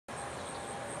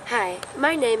Hi,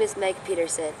 my name is Meg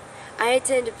Peterson. I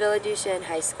attend Villadushan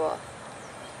High School.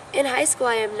 In high school,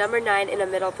 I am number 9 in a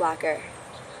middle blocker.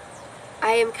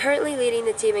 I am currently leading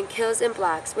the team in kills and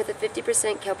blocks with a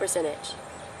 50% kill percentage.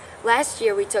 Last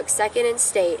year, we took second in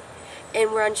state,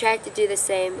 and we're on track to do the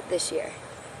same this year.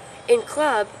 In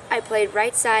club, I played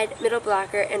right side, middle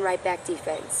blocker, and right back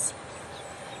defense.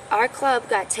 Our club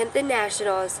got 10th in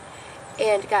nationals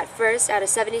and got first out of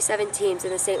 77 teams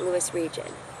in the St. Louis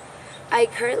region. I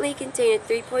currently contain a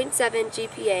 3.7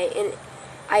 GPA and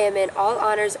I am in all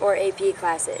honors or AP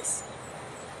classes.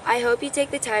 I hope you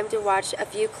take the time to watch a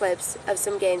few clips of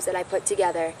some games that I put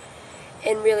together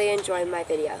and really enjoy my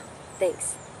video.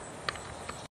 Thanks.